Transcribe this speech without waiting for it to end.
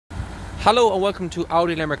Hello and welcome to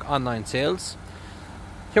Audi Limerick online sales.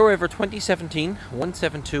 Here we have our 2017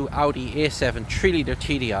 172 Audi A7 3-litre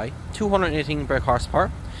TDI, 218 brake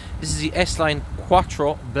horsepower. This is the S-Line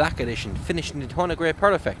Quattro Black Edition, finished in the Daytona Grey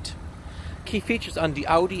Pearl effect. Key features on the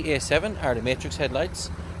Audi A7 are the matrix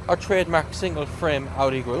headlights, our trademark single frame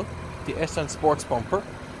Audi grille, the S-Line Sports bumper,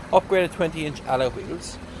 upgraded 20-inch alloy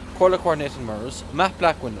wheels, colour coordinated mirrors, matte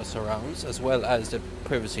black window surrounds as well as the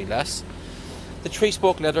privacy glass, the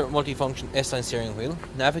 3-spoke leather multifunction S-Line steering wheel,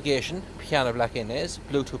 navigation, piano black inlays,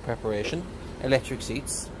 Bluetooth preparation, electric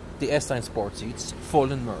seats, the S-Line sport seats,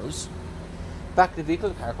 folding mirrors. Back of the vehicle,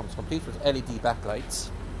 the car comes complete with LED backlights,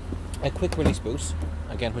 a quick release boot,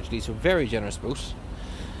 again which leads to a very generous boot.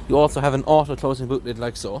 You also have an auto closing boot lid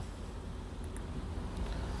like so,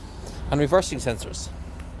 and reversing sensors.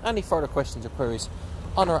 Any further questions or queries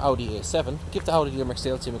on our Audi A7, give the Audi Limerick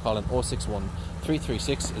sales team a call on 061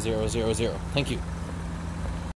 336 000. Thank you.